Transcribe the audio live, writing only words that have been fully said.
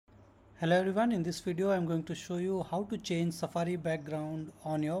Hello everyone, in this video I'm going to show you how to change Safari background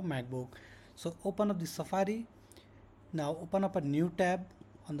on your MacBook. So open up the Safari. Now open up a new tab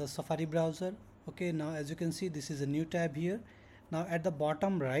on the Safari browser. Okay, now as you can see, this is a new tab here. Now at the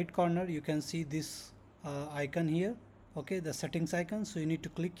bottom right corner you can see this icon here. Okay, the settings icon. So you need to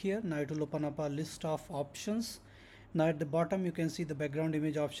click here. Now it will open up a list of options. Now at the bottom you can see the background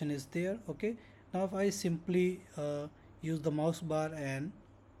image option is there. Okay, now if I simply use the mouse bar and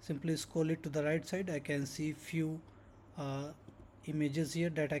simply scroll it to the right side, I can see few images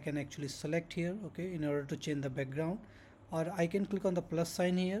here that I can actually select here, okay, in order to change the background. Or I can click on the plus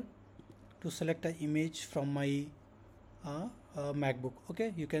sign here to select an image from my MacBook.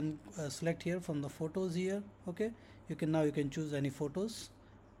 Okay, you can select here from the photos here. Okay, you can choose any photos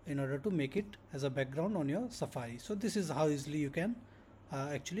in order to make it as a background on your Safari. So this is how easily you can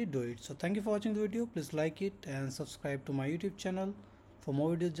actually do it. So thank you for watching the video. Please like it and subscribe to my YouTube channel for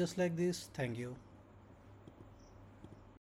more videos just like this. Thank you.